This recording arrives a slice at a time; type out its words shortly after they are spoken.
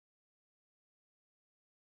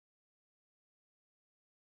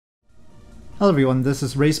Hello everyone, this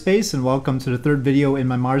is RaySpace and welcome to the third video in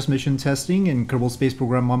my Mars mission testing in Kerbal Space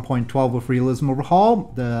Program 1.12 with Realism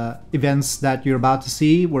Overhaul. The events that you're about to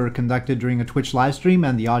see were conducted during a Twitch livestream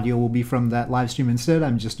and the audio will be from that livestream instead.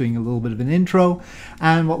 I'm just doing a little bit of an intro.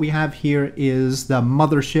 And what we have here is the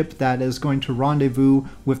mothership that is going to rendezvous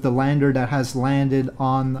with the lander that has landed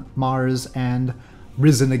on Mars and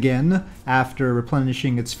risen again after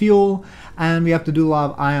replenishing its fuel, and we have to do a lot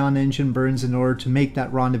of ion engine burns in order to make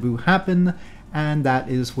that rendezvous happen, and that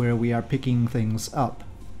is where we are picking things up.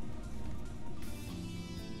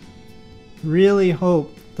 Really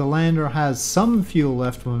hope the lander has some fuel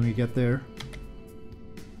left when we get there.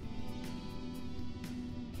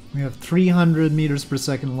 We have 300 meters per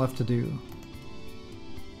second left to do.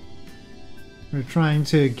 We're trying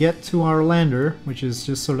to get to our lander, which is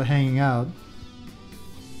just sort of hanging out.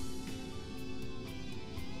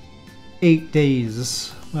 8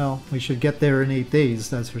 days. Well, we should get there in 8 days,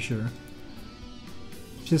 that's for sure.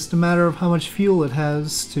 Just a matter of how much fuel it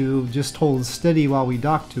has to just hold steady while we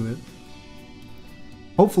dock to it.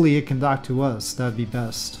 Hopefully it can dock to us, that'd be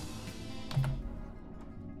best.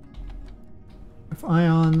 With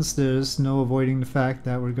ions, there's no avoiding the fact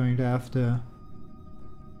that we're going to have to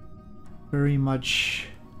very much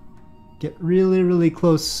get really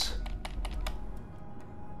close.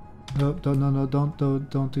 No,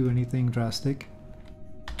 don't do anything drastic.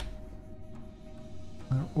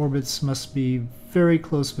 Our orbits must be very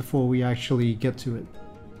close before we actually get to it.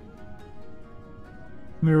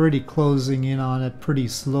 We're already closing in on it pretty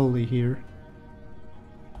slowly here.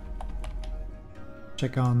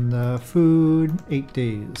 Check on the food, 8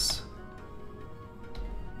 days.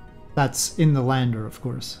 That's in the lander, of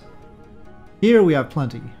course. Here we have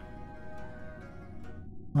plenty.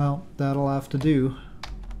 Well, that'll have to do.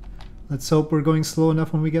 Let's hope we're going slow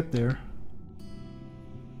enough when we get there.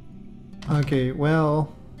 Okay,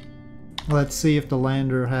 well, let's see if the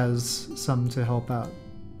lander has some to help out.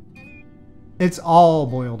 It's all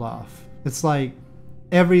boiled off. It's like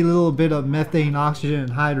every little bit of methane, oxygen,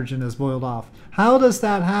 and hydrogen is boiled off. How does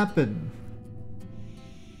that happen?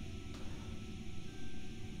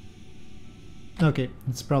 Okay,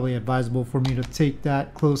 it's probably advisable for me to take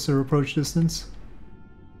that closer approach distance.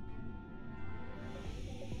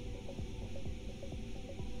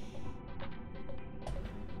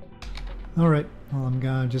 Alright, well I'm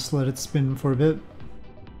gonna just let it spin for a bit.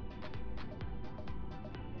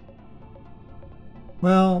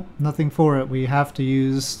 Well, nothing for it. We have to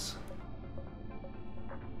use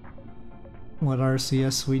what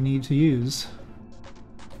RCS we need to use.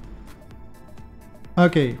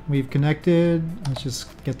 Okay, we've connected. Let's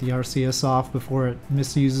just get the RCS off before it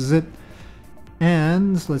misuses it.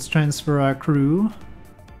 And let's transfer our crew.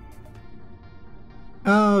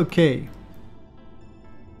 Okay.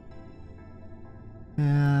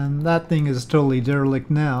 And that thing is totally derelict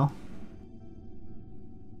now.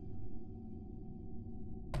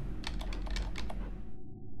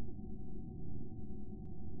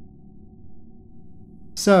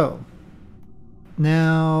 So,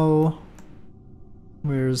 now,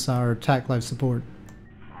 where's our attack life support?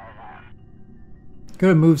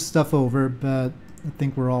 Gotta move stuff over, but I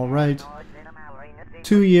think we're all right.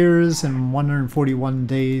 2 years and 141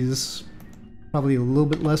 days. Probably a little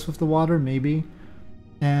bit less with the water, maybe.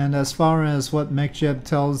 And as far as what MechJeb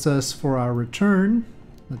tells us for our return,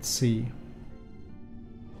 let's see.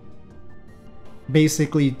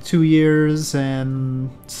 Basically 2 years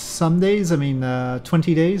and some days,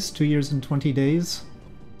 20 days, 2 years and 20 days.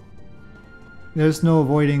 There's no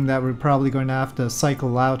avoiding that we're probably going to have to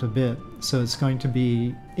cycle out a bit, so it's going to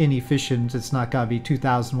be inefficient. It's not going to be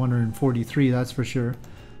 2,143, that's for sure.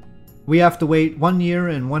 We have to wait 1 year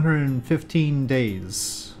and 115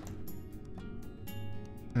 days.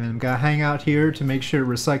 And I'm gonna hang out here to make sure it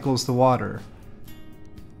recycles the water.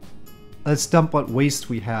 Let's dump what waste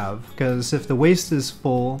we have, because if the waste is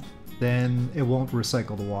full, then it won't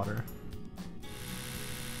recycle the water.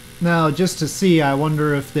 Now, just to see, I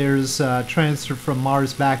wonder if there's a transfer from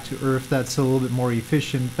Mars back to Earth that's a little bit more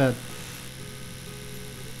efficient, but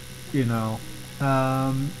you know.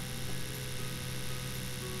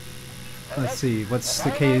 Let's see, what's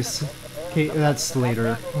the case? That's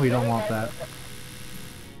later. We don't want that.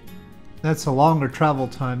 That's a longer travel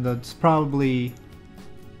time. That's probably...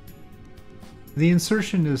 The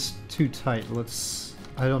insertion is too tight.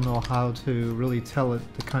 I don't know how to really tell it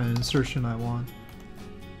the kind of insertion I want.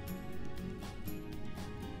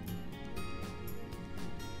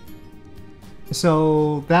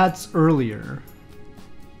 So that's earlier.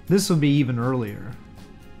 This would be even earlier.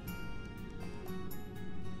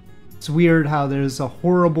 It's weird how there's a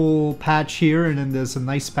horrible patch here and then there's a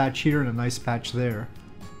nice patch here and a nice patch there.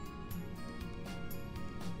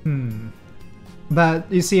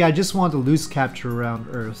 But you see, I just want a loose capture around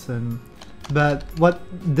Earth, but what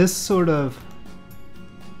this sort of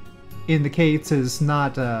indicates is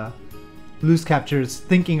not loose capture. It's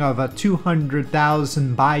thinking of a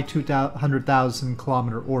 200,000 by 200,000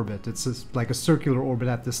 kilometer orbit. It's just like a circular orbit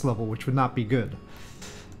at this level, which would not be good.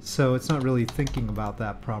 So it's not really thinking about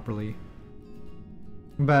that properly.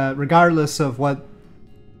 But regardless of what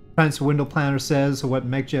Transfer Window Planner says or what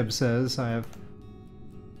MechJeb says, I have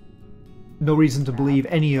no reason to believe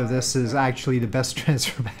any of this is actually the best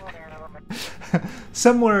transfer back.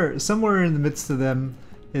 somewhere in the midst of them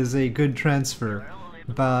is a good transfer,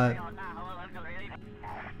 but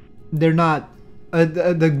they're not.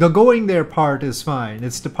 The going there part is fine.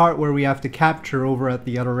 It's the part where we have to capture over at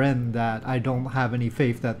the other end that I don't have any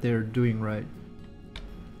faith that they're doing right.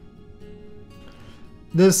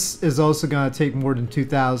 This is also going to take more than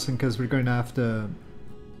 2,000 because we're going to have to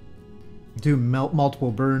do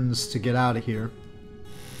multiple burns to get out of here.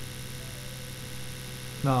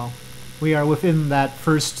 No, we are within that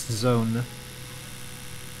first zone.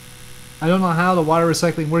 I don't know how the water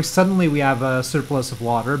recycling works. Suddenly we have a surplus of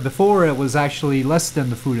water. Before it was actually less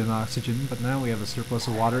than the food and oxygen, but now we have a surplus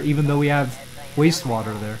of water, even though we have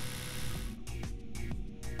wastewater there.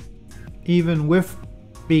 Even with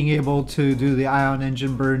being able to do the ion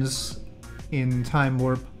engine burns in time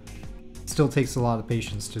warp, it still takes a lot of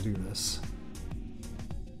patience to do this.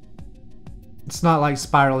 It's not like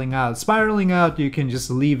spiraling out. Spiraling out, you can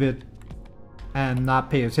just leave it and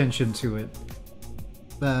not pay attention to it.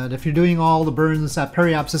 But if you're doing all the burns at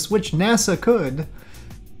periapsis, which NASA could,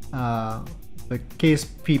 the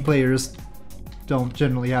KSP players don't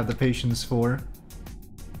generally have the patience for.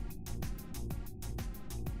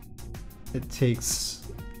 It takes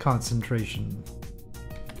concentration.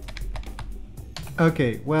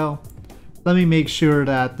 Okay, well, let me make sure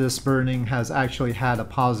that this burning has actually had a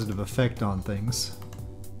positive effect on things.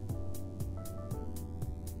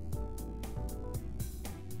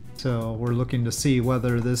 So we're looking to see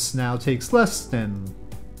whether this now takes less than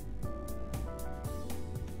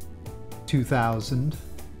 2,000.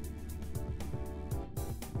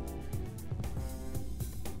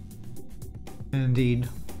 Indeed,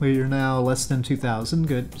 we're now less than 2,000.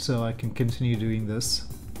 Good, so I can continue doing this.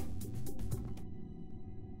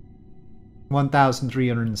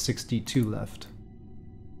 1,362 left.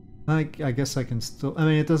 I guess I can still... I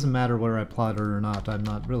mean, it doesn't matter whether I plot it or not. I'm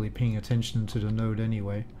not really paying attention to the node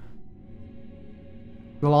anyway.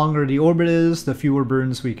 The longer the orbit is, the fewer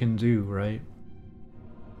burns we can do, right?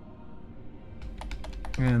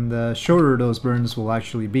 And the shorter those burns will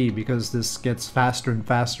actually be, because this gets faster and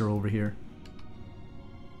faster over here.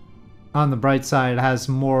 On the bright side, it has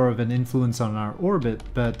more of an influence on our orbit,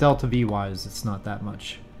 but delta V wise, it's not that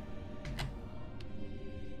much.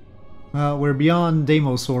 We're beyond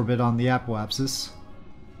Deimos orbit on the apoapsis.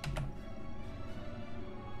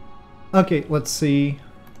 Okay, let's see.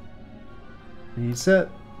 Reset.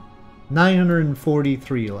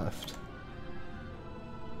 943 left.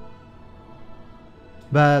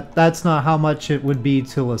 But that's not how much it would be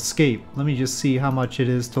till escape. Let me just see how much it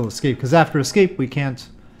is till escape, because after escape we can't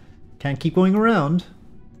keep going around.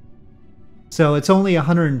 So it's only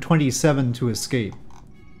 127 to escape.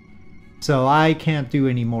 So I can't do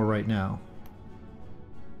any more right now.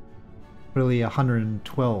 Really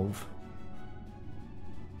 112.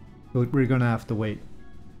 But we're gonna have to wait.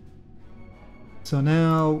 So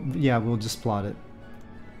now, yeah, we'll just plot it.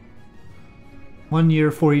 1 year,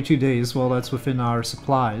 42 days. Well, that's within our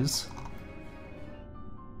supplies.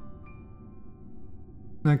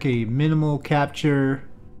 Okay, minimal capture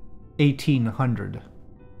 1,800.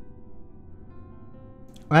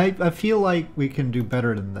 I feel like we can do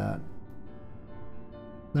better than that.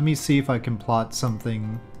 Let me see if I can plot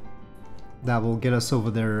something that will get us over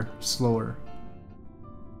there slower.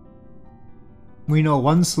 We know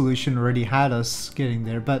one solution already had us getting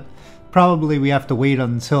there, but probably we have to wait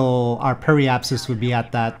until our periapsis would be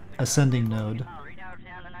at that ascending node.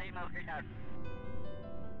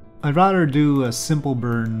 I'd rather do a simple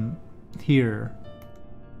burn here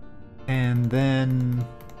and then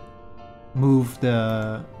move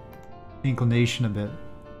the inclination a bit.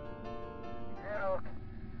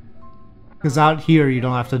 Because out here you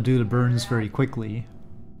don't have to do the burns very quickly.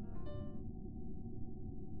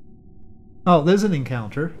 Oh, there's an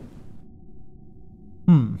encounter.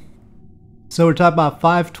 So we're talking about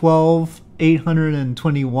 512,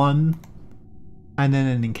 821, and then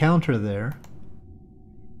an encounter there.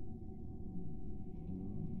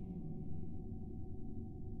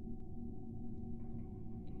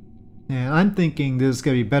 And I'm thinking this is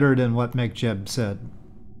going to be better than what MechJeb said.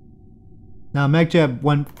 Now MechJeb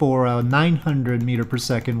went for a 900 meter per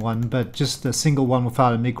second one, but just a single one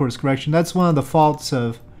without a mid-course correction. That's one of the faults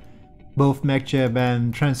of both MechJeb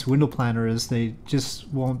and Transfer Window Planner, is they just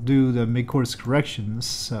won't do the mid-course corrections.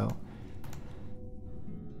 So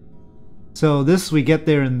this we get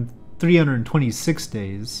there in 326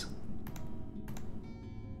 days.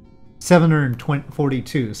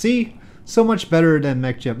 742. See, so much better than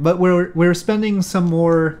MechJeb, but we're spending some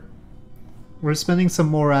more. We're spending some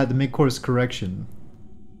more at the mid-course correction.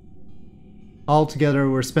 Altogether,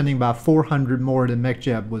 we're spending about 400 more than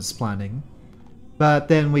MechJeb was planning. But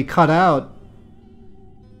then we cut out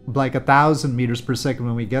like 1,000 meters per second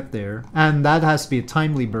when we get there. And that has to be a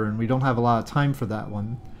timely burn. We don't have a lot of time for that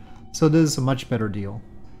one. So this is a much better deal.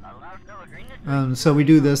 So we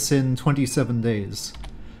do this in 27 days.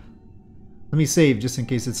 Let me save just in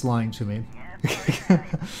case it's lying to me.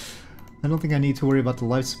 I don't think I need to worry about the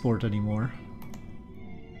life support anymore.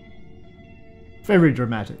 Very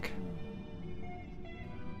dramatic.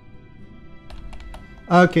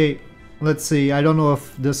 Okay, let's see. I don't know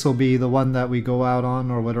if this will be the one that we go out on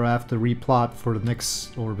or whether I have to replot for the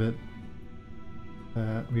next orbit.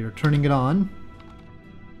 We are turning it on.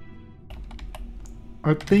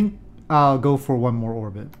 I think I'll go for one more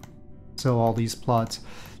orbit. So all these plots.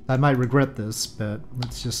 I might regret this, but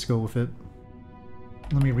let's just go with it.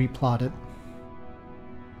 Let me replot it.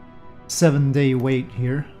 7-day wait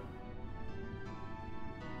here.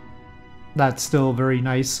 That's still very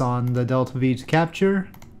nice on the Delta V to capture.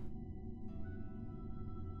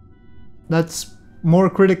 That's more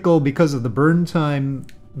critical because of the burn time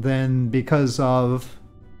than because of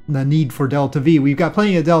the need for Delta V. We've got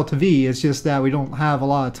plenty of Delta V, it's just that we don't have a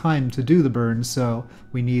lot of time to do the burn, so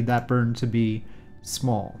we need that burn to be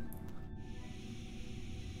small.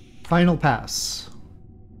 Final pass.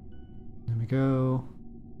 There we go.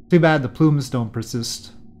 Too bad the plumes don't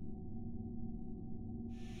persist.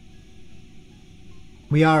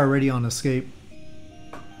 We are already on escape,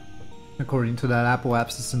 according to that Apple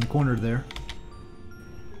abscess in the corner there.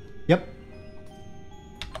 Yep.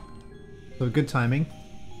 So good timing.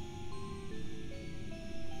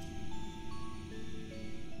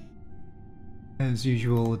 As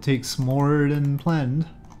usual, it takes more than planned.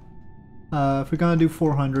 If we're gonna do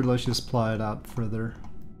 400, let's just plot it out further.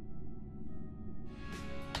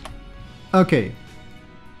 Okay.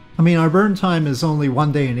 I mean, our burn time is only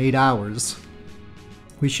 1 day and 8 hours.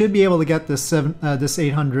 We should be able to get this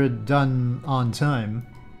 800 done on time.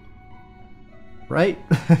 Right?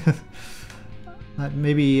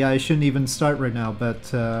 Maybe I shouldn't even start right now, but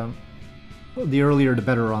the earlier the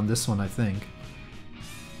better on this one, I think.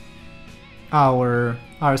 Our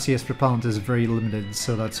RCS propellant is very limited,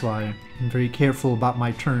 so that's why I'm very careful about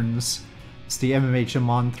my turns. It's the MMHM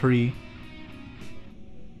on 3.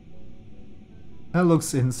 That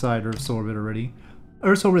looks inside Earth's orbit already.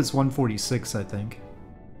 Earth's orbit is 146, I think.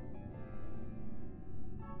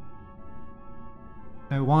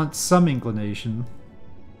 I want some inclination.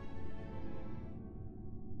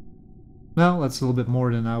 Well, that's a little bit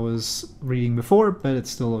more than I was reading before, but it's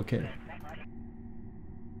still okay.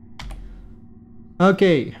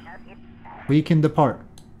 Okay, we can depart.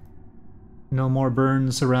 No more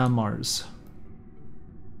burns around Mars.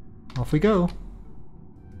 Off we go.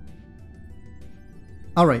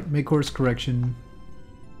 Alright, mid-course correction.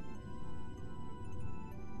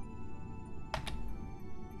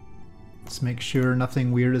 Let's make sure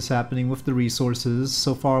nothing weird is happening with the resources.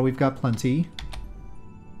 So far we've got plenty.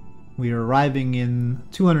 We are arriving in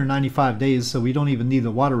 295 days, so we don't even need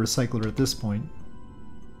the water recycler at this point.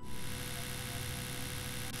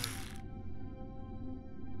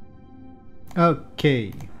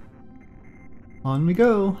 Okay. On we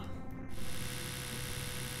go.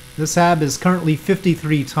 This hab is currently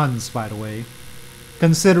 53 tons, by the way.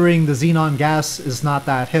 Considering the xenon gas is not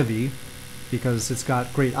that heavy, because it's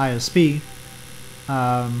got great ISP,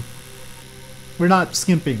 we're not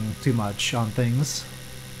skimping too much on things.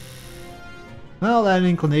 Well, that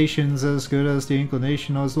inclination's as good as the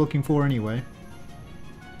inclination I was looking for anyway.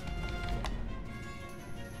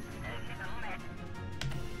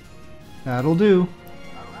 That'll do.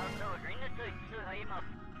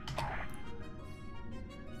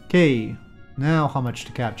 Okay, now how much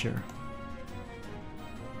to capture?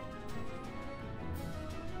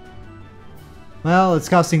 Well, it's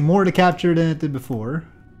costing more to capture than it did before.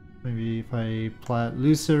 Maybe if I plot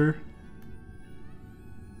looser.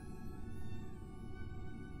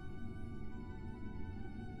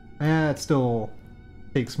 It still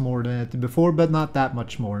takes more than it did before, but not that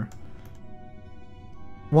much more.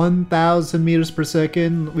 1,000 meters per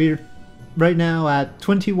second. We're right now at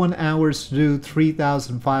 21 hours to do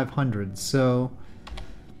 3,500, so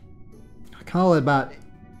call it about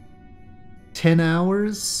 10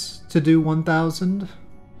 hours to do 1,000.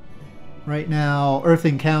 Right now, Earth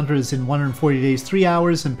encounters in 140 days 3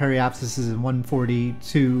 hours, and periapsis is in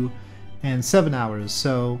 142 and 7 hours.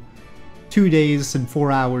 So 2 days and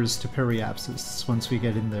 4 hours to periapsis once we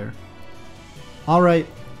get in there. Alright,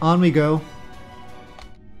 on we go.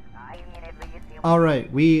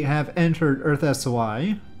 Alright, we have entered Earth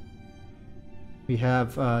SOI. We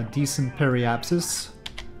have decent periapsis.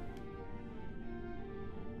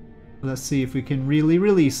 Let's see if we can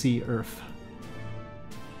really see Earth.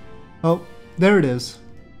 Oh, there it is.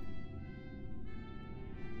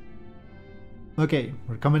 Okay,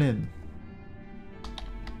 we're coming in.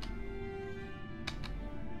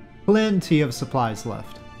 Plenty of supplies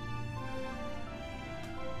left.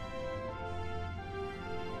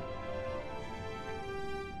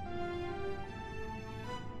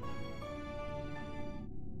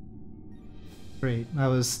 Great, I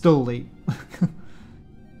was still late.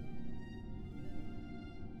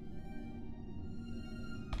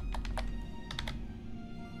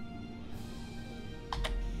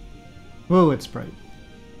 Whoa, it's bright.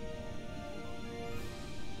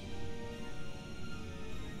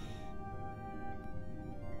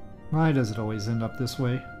 Why does it always end up this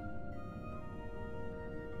way?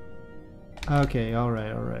 Okay,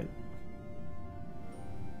 alright.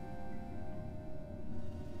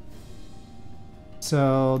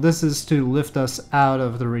 So this is to lift us out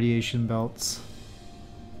of the radiation belts.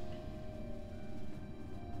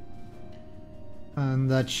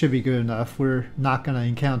 And that should be good enough. We're not going to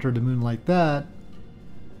encounter the moon like that.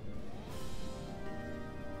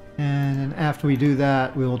 And then after we do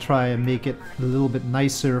that, we will try and make it a little bit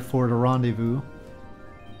nicer for the rendezvous.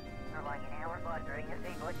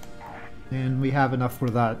 And we have enough for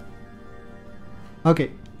that.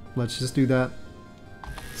 Okay, let's just do that.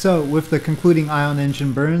 So with the concluding ion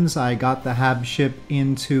engine burns, I got the HAB ship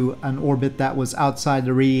into an orbit that was outside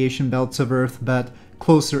the radiation belts of Earth, but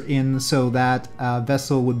closer in, so that a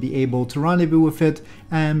vessel would be able to rendezvous with it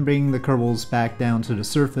and bring the Kerbals back down to the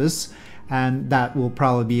surface. And that will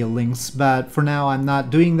probably be a Lynx, but for now I'm not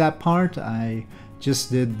doing that part. I just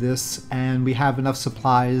did this, and we have enough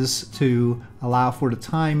supplies to allow for the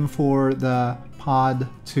time for the pod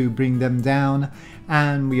to bring them down,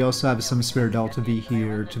 and we also have some spare Delta V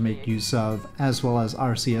here to make use of, as well as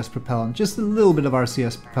RCS propellant. Just a little bit of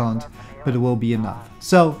RCS propellant, but it will be enough.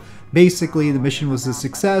 So basically the mission was a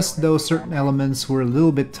success, though certain elements were a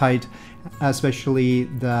little bit tight, especially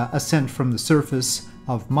the ascent from the surface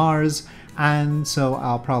of Mars, and so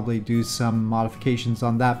I'll probably do some modifications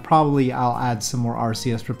on that. Probably I'll add some more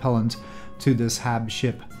RCS propellant to this HAB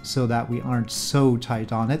ship so that we aren't so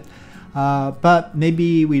tight on it. But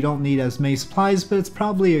maybe we don't need as many supplies, but it's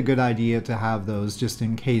probably a good idea to have those just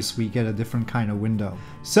in case we get a different kind of window.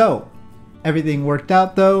 So everything worked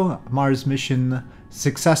out though. Mars mission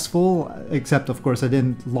successful, except of course I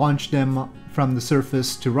didn't launch them from the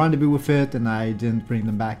surface to rendezvous with it, and I didn't bring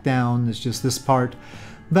them back down. It's just this part.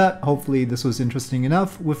 But hopefully this was interesting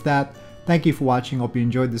enough. With that, thank you for watching. Hope you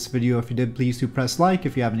enjoyed this video. If you did, please do press like.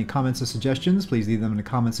 If you have any comments or suggestions, please leave them in the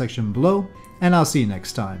comment section below, and I'll see you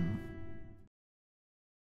next time.